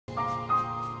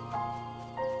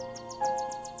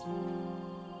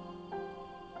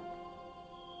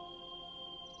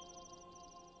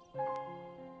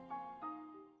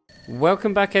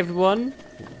Welcome back, everyone.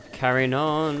 Carrying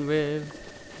on with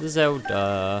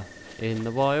Zelda in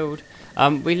the wild.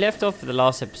 We left off for the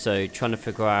last episode trying to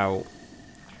figure out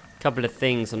a couple of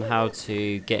things on how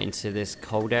to get into this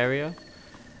cold area,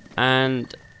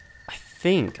 and I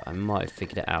think I might have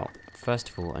figured it out. First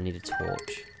of all, I need a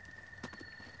torch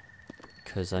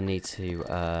because I need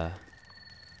to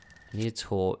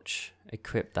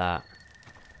equip that.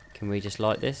 Can we just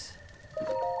light this?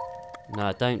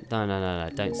 No, don't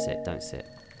sit.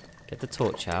 Get the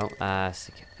torch out.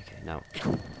 Okay, now.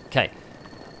 Okay,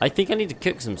 I think I need to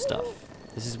cook some stuff.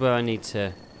 This is where I need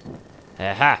to...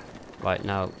 Aha! Right,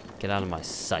 now, get out of my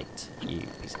sight, you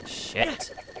piece of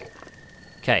shit.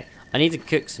 Okay, I need to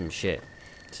cook some shit.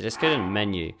 So let's go to the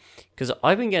menu. Because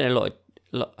I've been getting a lot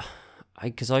of...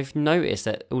 Because I've noticed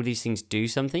that all these things do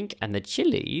something. And the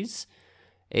chilies,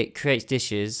 it creates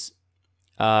dishes...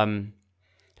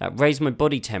 that raise my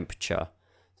body temperature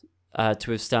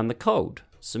to withstand the cold.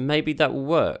 So maybe that will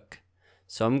work.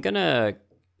 So I'm gonna,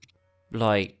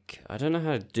 like, I don't know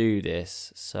how to do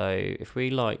this. So if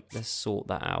we, like, let's sort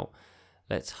that out.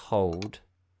 Let's hold.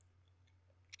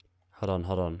 Hold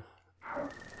on.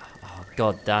 Oh,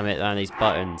 god damn it, man, these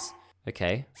buttons.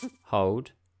 Okay,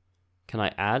 hold. Can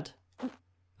I add?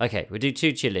 Okay, we'll do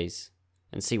 2 chilies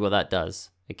and see what that does.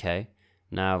 Okay,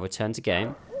 now return to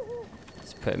game.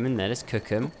 Let's put them in there. Let's cook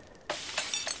them.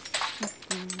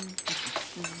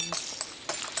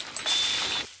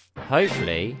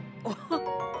 Hopefully.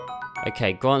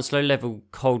 Okay, grants low level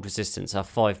cold resistance are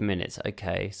 5 minutes.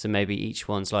 Okay, so maybe each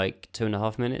one's like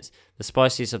 2.5 minutes. The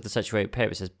spiciness of the saturated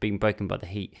peppers has been broken by the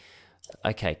heat.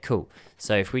 Okay, cool.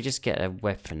 So if we just get a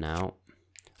weapon out.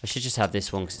 I should just have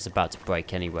this one because it's about to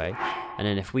break anyway. And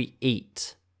then if we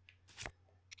eat...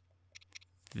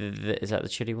 is that the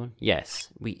chili one? Yes,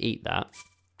 we eat that.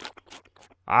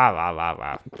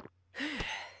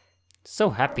 So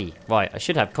happy. Right, I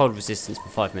should have cold resistance for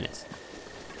 5 minutes.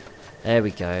 There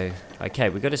we go. Okay,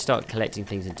 we've got to start collecting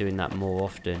things and doing that more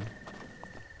often.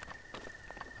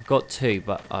 I've got 2,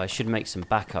 but I should make some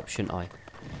backup, shouldn't I?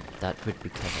 That would be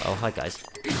clever. Oh, hi guys.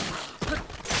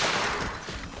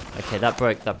 Okay, that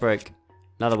broke.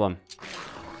 Another one.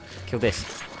 Kill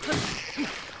this.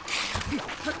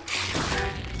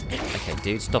 Okay,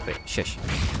 dude, stop it. Shush.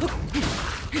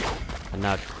 And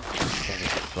now...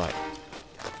 Right.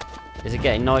 Is it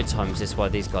getting night time? Is this why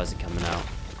these guys are coming out?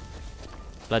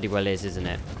 Bloody well is, isn't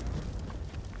it?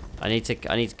 I need to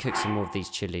cook some more of these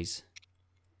chilies.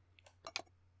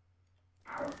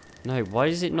 No, why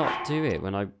does it not do it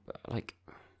when I... like...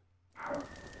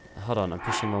 Hold on, I'm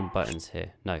pushing wrong buttons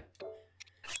here. No.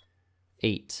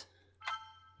 Eat.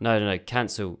 No,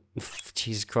 cancel.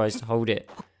 Jesus Christ, hold it.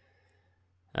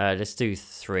 Let's do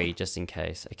 3 just in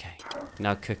case. Okay,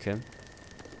 now cook them.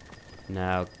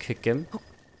 Now cook them.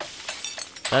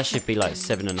 That should be like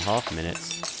 7.5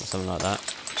 minutes or something like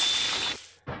that.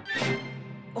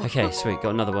 Okay, sweet,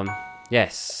 got another one.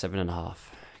 Yes, 7.5.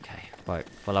 Okay, right.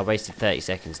 Well, I wasted 30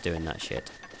 seconds doing that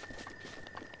shit.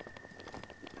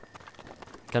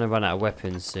 Gonna run out of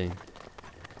weapons soon.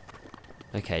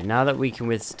 Okay, now that we can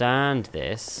withstand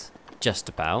this, just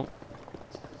about.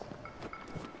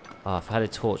 Oh, if I had a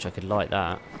torch, I could light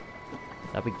that.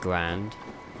 That'd be grand.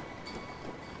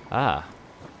 Ah,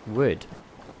 wood.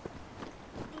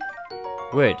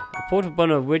 Wood. A portable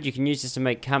bundle of wood. You can use this to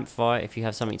make campfire if you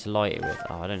have something to light it with.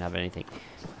 Oh, I don't have anything.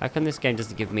 How come this game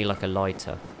doesn't give me like a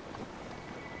lighter?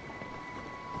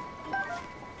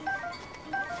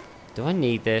 Do I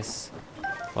need this?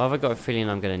 Well, have I got a feeling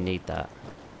I'm going to need that?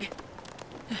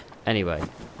 Anyway,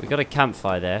 we got a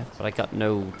campfire there, but I got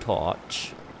no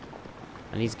torch.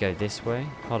 I need to go this way.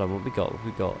 Hold on, what we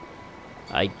got?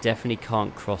 I definitely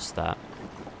can't cross that.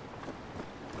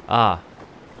 Ah,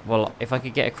 well, if I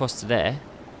could get across to there,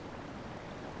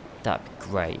 that'd be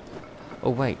great. Oh,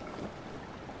 wait.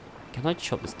 Can I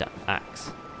chop this down?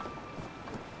 Axe.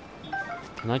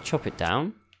 Can I chop it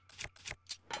down?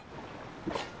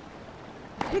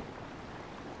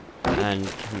 And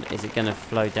is it going to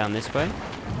flow down this way?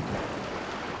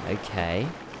 Okay.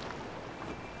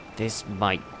 This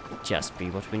might just be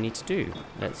what we need to do.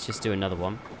 Let's just do another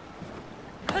one.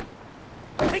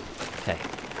 Okay.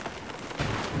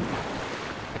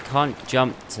 I can't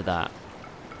jump to that.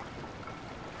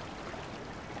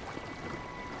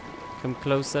 Come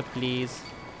closer, please.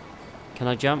 Can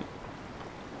I jump?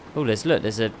 Oh, there's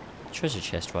a treasure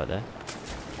chest right there.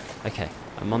 Okay,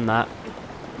 I'm on that.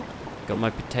 Got my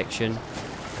protection.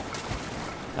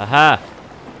 Aha!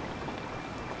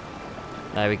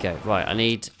 There we go. Right,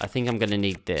 I think I'm gonna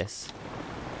need this.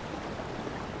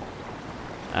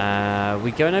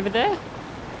 We going over there?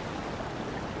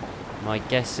 My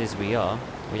guess is we are.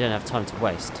 We don't have time to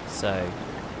waste, so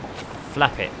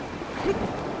flap it.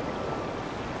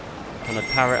 Can I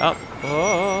power it up?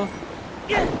 Oh!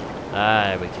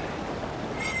 There we go.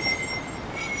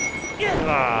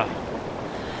 Ah.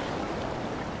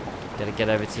 Gotta get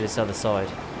over to this other side.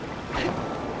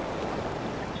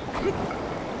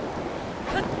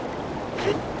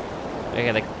 Look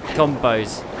at the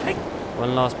combos.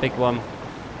 One last big one.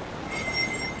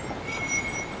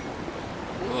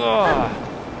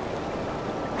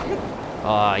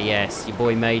 Ah, yes, your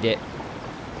boy made it.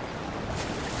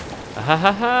 Ha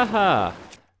ha ha ha!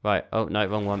 Right. Oh no,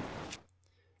 wrong one.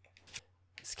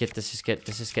 Let's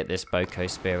just get this Boko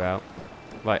spear out.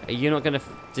 Right, are you not gonna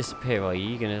disappear? Are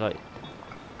you gonna like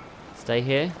stay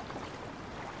here?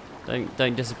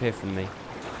 Don't disappear from me.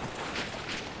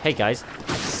 Hey guys.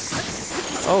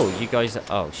 Oh, you guys.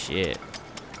 Oh shit.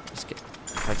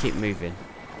 If I keep moving.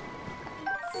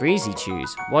 Freezy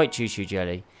chews. White choo-choo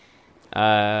jelly.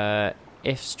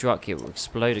 If struck, it will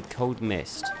explode a cold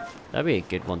mist. That'd be a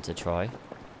good one to try.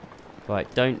 Right,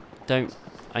 don't.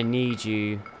 I need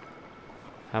you.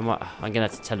 How much? I'm gonna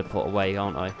have to teleport away,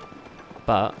 aren't I?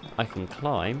 But I can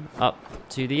climb up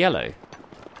to the yellow.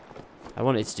 I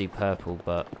wanted to do purple,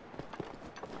 but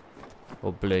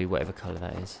or blue, whatever colour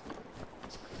that is.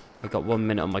 I got 1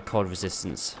 minute on my cold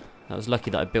resistance. That was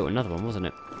lucky that I built another one, wasn't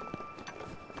it?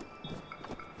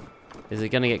 Is it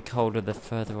going to get colder the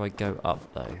further I go up,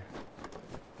 though?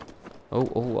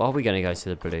 Oh, are we going to go to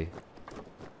the blue?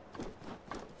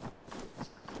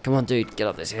 Come on, dude, get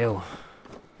up this hill.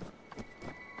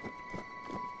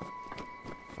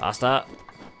 Faster.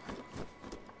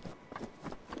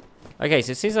 Okay,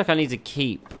 so it seems like I need to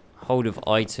keep hold of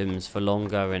items for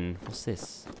longer and... What's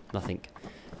this? Nothing.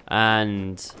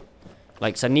 And...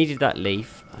 Like, so I needed that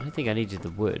leaf. I don't think I needed the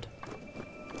wood.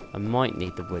 I might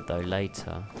need the wood, though,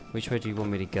 later. Which way do you want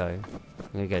me to go?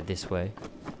 I'm going to go this way.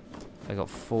 I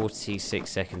got 46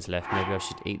 seconds left. Maybe I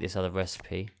should eat this other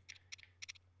recipe.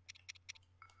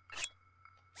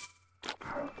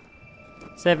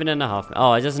 7.5.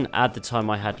 Oh, it doesn't add the time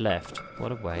I had left.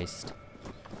 What a waste.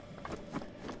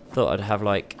 Thought I'd have,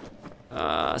 like,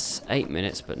 8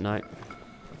 minutes, but no.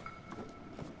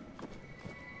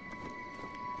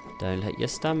 Don't let your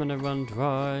stamina run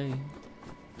dry.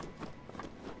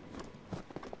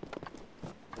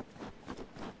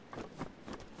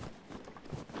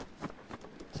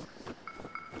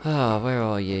 Ah, where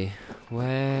are you?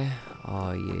 Where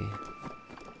are you?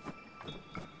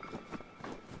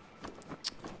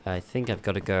 I think I've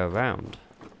got to go around.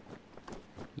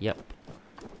 Yep.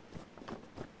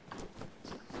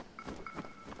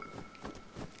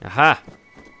 Aha!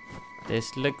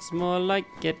 This looks more like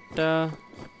it,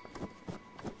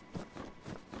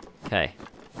 Okay.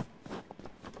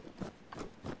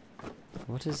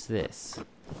 What is this?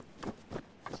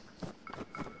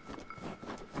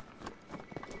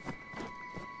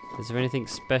 Is there anything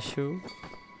special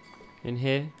in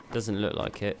here? Doesn't look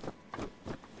like it.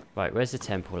 Right, where's the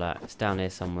temple at? It's down here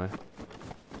somewhere.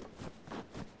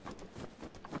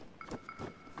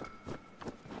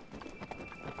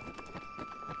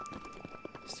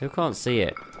 Still can't see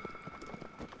it.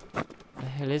 What the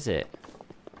hell is it?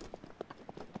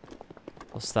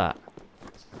 What's that?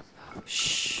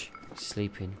 Shh. He's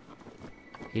sleeping.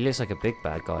 He looks like a big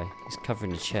bad guy. He's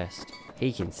covering the chest.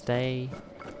 He can stay.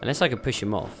 Unless I can push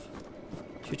him off.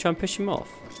 Should we try and push him off?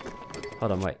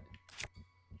 Hold on, wait.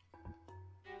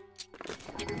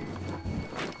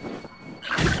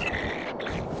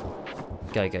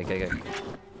 Go, go, go, go.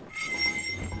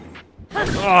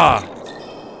 Ah!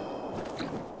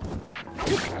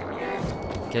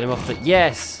 Get him off the...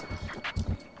 Yes!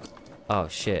 Oh,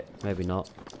 shit. Maybe not.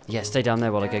 Yeah, stay down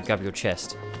there while I go grab your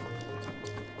chest.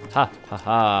 Ha, ha,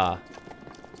 ha.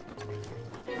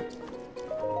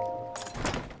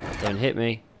 Don't hit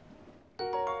me.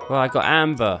 Well, I got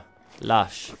amber.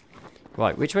 Lush.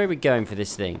 Right, which way are we going for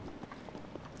this thing?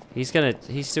 He's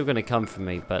still gonna come for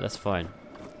me, but that's fine.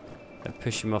 I'll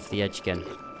push him off the edge again.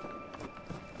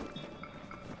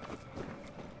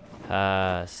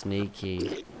 Ah,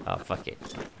 sneaky. Oh, fuck it.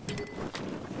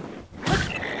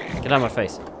 Get out of my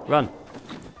face. Run.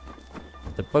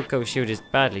 The Boko shield is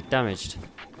badly damaged.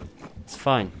 It's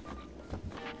fine.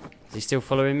 Is he still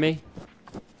following me?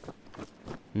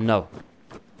 No.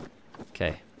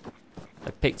 Okay.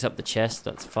 I picked up the chest.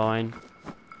 That's fine.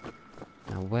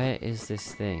 Now, where is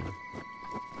this thing?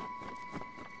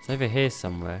 It's over here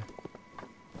somewhere.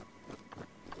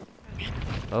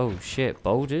 Oh, shit.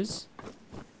 Boulders?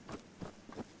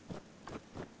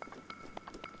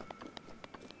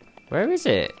 Where is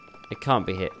it? It can't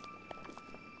be hit.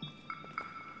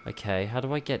 Okay, how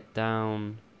do I get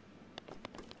down?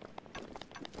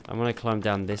 I'm gonna climb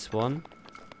down this one.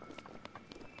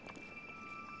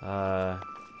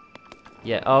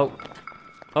 Yeah, oh,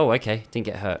 okay, didn't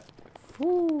get hurt.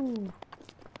 Woo.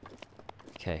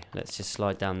 Okay, let's just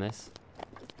slide down this.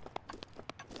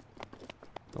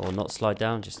 Or not slide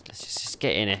down, let's just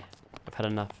get in here. I've had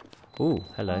enough. Ooh,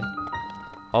 hello.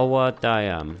 Owa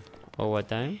Daim. Owa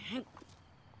Daim?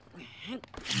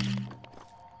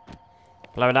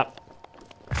 Blow it up.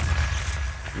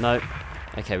 No.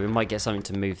 Okay, we might get something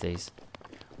to move these.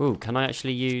 Ooh, can I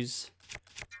actually use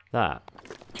that?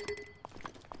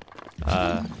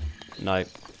 No.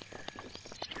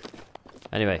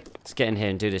 Anyway, let's get in here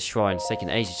and do this shrine. It's taking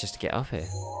ages just to get up here.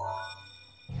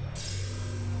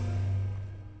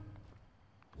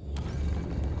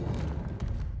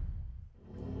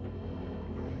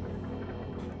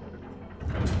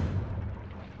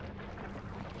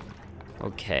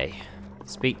 Okay.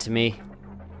 Speak to me.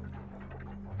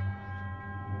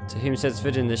 To whom says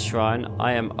forbidden in this shrine,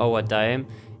 I am Owa Daim.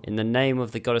 In the name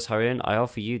of the goddess Hyrule, I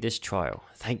offer you this trial.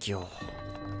 Thank you.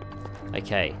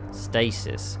 Okay,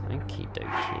 Stasis. Okie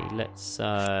dokie. Let's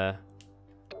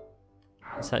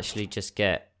actually just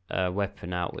get a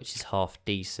weapon out, which is half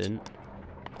decent.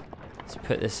 Let's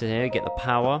put this in here, get the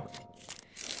power.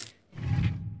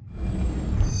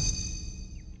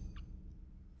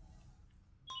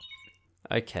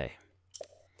 Okay.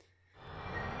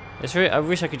 I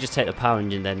wish I could just take the power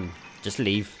engine then just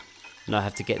leave. And I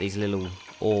have to get these little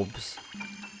orbs.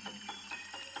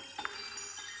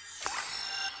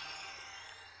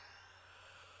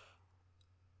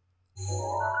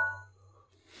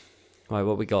 Right,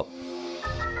 what we got?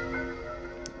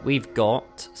 We've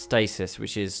got Stasis,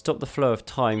 which is stop the flow of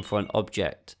time for an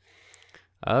object.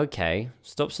 Okay,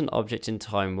 stops an object in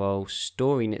time while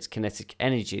storing its kinetic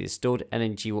energy. The stored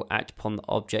energy will act upon the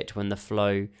object when the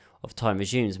flow of time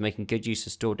resumes. Making good use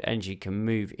of stored energy can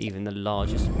move even the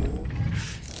largest.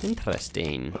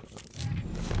 Interesting.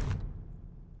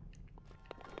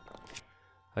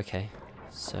 Okay,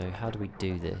 so how do we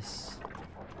do this?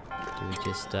 Do we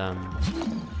just do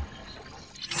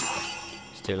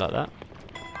it like that?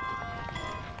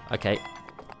 Okay,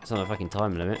 it's not a fucking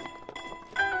time limit.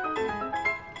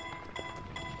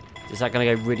 Is that going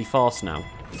to go really fast now?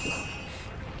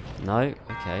 No?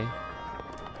 Okay.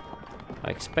 I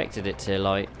expected it to,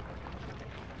 like,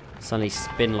 suddenly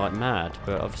spin like mad,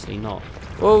 but obviously not.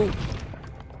 Whoa!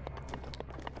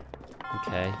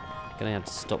 Okay. Gonna have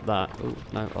to stop that. Oh,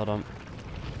 no, hold on.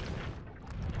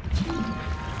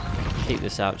 Keep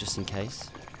this out just in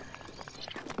case.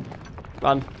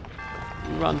 Run!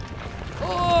 Run!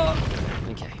 Oh!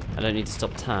 Okay, I don't need to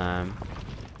stop time.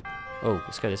 Oh,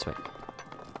 let's go this way.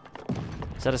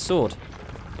 Is that a sword?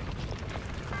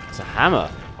 It's a hammer.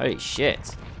 Holy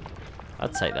shit.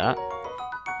 I'd take that.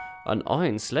 An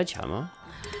iron sledgehammer?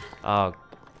 Oh,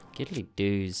 giddly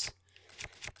doos.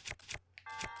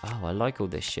 Oh, I like all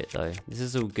this shit though. This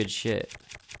is all good shit.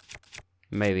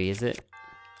 Maybe, is it?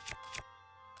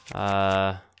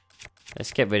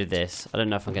 Let's get rid of this. I don't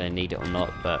know if I'm going to need it or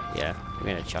not, but yeah, we're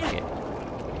going to chuck it.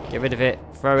 Get rid of it.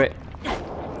 Throw it.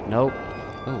 Nope.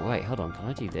 Oh, wait, hold on. Can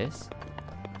I do this?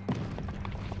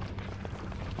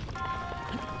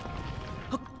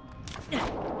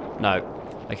 No.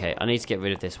 Okay, I need to get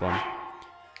rid of this one.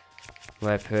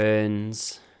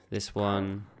 Weapons. This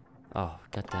one. Oh,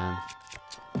 goddamn.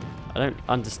 I don't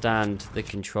understand the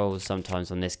controls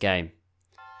sometimes on this game.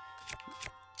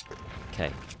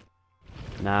 Okay.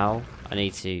 Now, I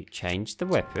need to change the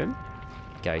weapon.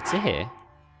 Go to here.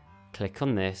 Click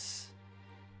on this.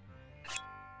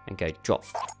 And go drop.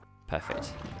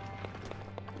 Perfect.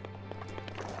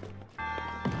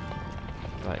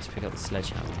 Right, let's pick up the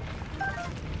sledgehammer.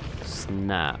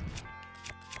 Snap.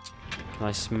 Can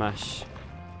I smash?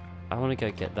 I want to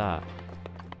go get that.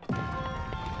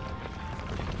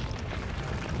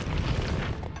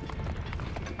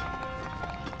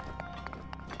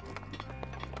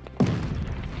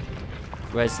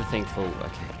 Where's the thing for?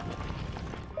 Okay.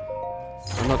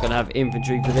 I'm not going to have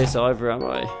inventory for this either, am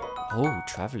I? Oh,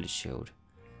 Traveler's Shield.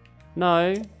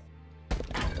 No.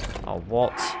 Oh,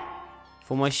 what?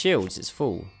 For my shields, it's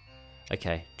full.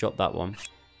 Okay, drop that one.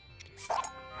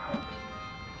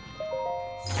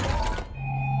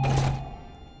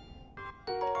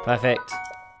 Perfect.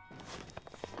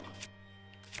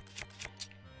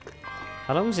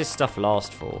 How long does this stuff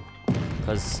last for?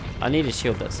 Because I need a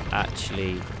shield that's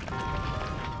actually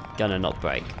gonna not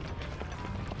break.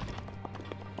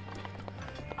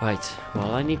 Right,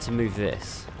 well I need to move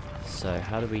this. So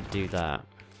how do we do that?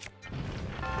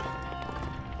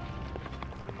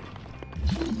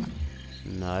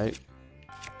 No.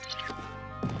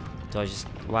 Do I just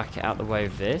whack it out the way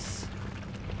of this?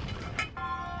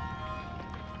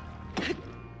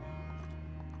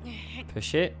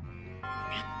 Push it.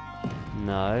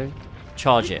 No.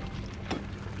 Charge it.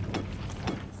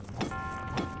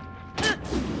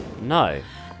 No.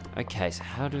 Okay, so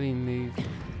how do we move?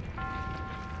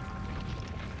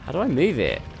 How do I move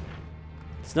it?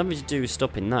 There's nothing to do with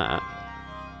stopping that.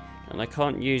 And I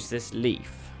can't use this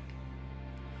leaf.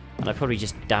 And I probably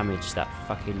just damaged that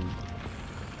fucking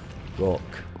rock.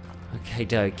 Okay,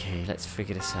 dokie, let's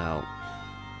figure this out.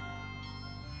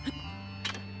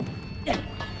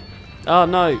 Oh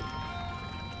no!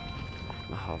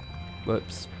 Oh,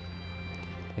 whoops.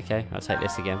 Okay, I'll take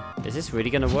this again. Is this really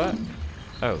gonna work?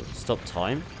 Oh, stop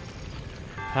time.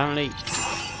 Apparently.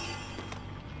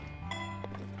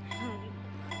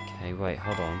 Okay, wait,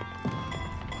 hold on.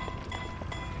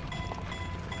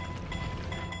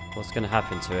 What's gonna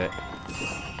happen to it?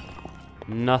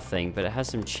 Nothing, but it has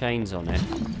some chains on it.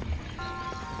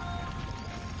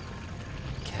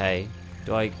 Okay,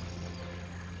 do I...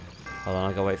 Hold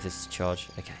on, I gotta wait for this to charge.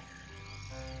 Okay.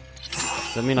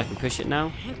 Does that mean I can push it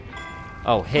now?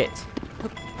 Oh, hit.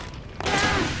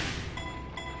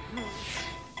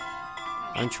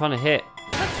 I'm trying to hit.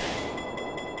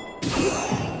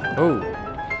 Oh.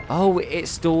 Oh, it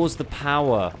stores the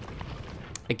power.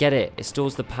 I get it. It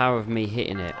stores the power of me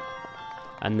hitting it.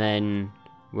 And then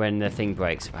when the thing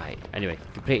breaks. Right. Anyway,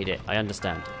 completed it. I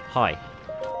understand. Hi.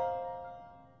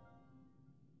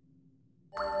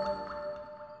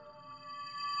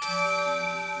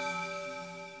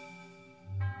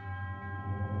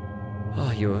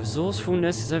 Oh, your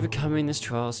resourcefulness is overcoming this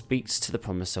trial speaks to the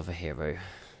promise of a hero.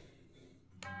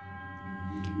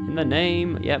 In the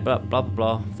name, yeah, blah, blah,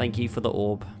 blah, blah. Thank you for the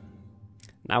orb.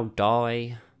 Now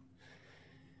die.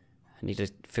 I need to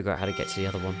figure out how to get to the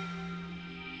other one.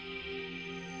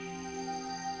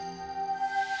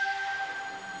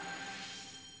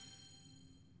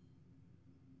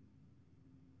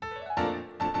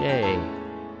 Yay.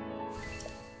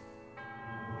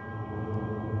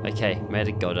 Okay, may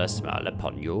the goddess smile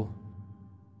upon you.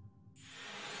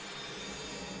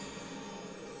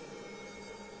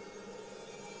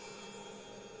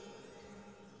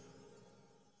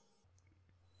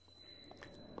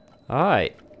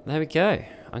 Alright, there we go.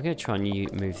 I'm going to try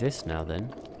and move this now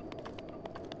then.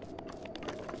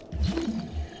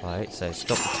 Right, so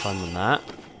stop the time on that.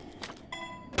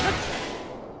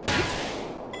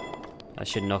 That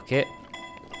should knock it.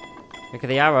 Look at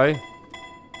the arrow.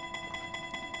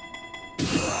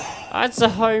 That's a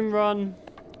home run.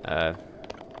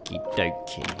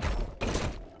 Okie-dokie.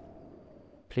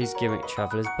 Please give it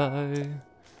Traveller's Bow.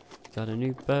 Got a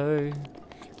new bow.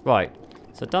 Right,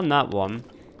 so I've done that one.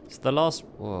 So the last...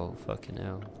 Whoa, fucking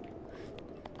hell.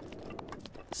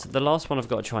 So the last one I've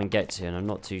got to try and get to, and I'm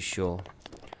not too sure.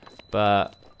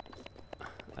 But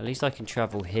at least I can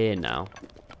travel here now.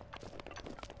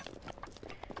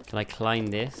 Can I climb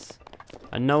this?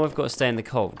 I know I've got to stay in the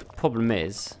cold. Problem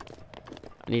is,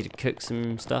 I need to cook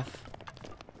some stuff.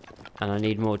 And I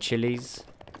need more chilies.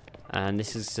 And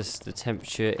this is just, the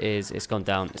temperature is, it's gone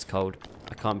down, it's cold.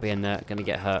 I can't be in there, I'm going to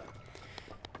get hurt.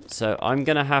 So I'm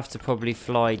going to have to probably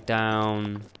fly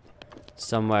down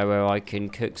somewhere where I can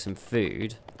cook some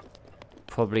food.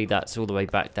 Probably that's all the way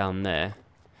back down there.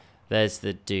 There's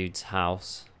the dude's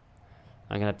house.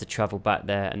 I'm going to have to travel back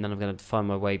there, and then I'm going to have to find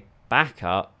my way back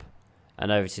up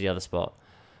and over to the other spot.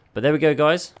 But there we go,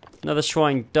 guys. Another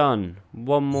shrine done.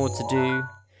 One more to do.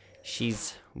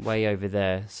 She's way over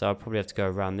there, so I'll probably have to go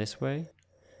around this way.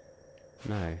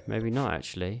 No, maybe not,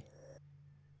 actually.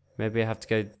 Maybe I have to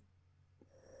go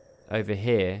over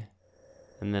here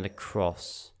and then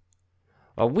across.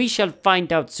 Well, we shall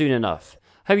find out soon enough.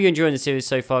 Hope you're enjoying the series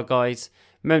so far, guys.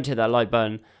 Remember to hit that like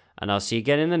button, and I'll see you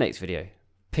again in the next video.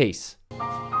 Peace.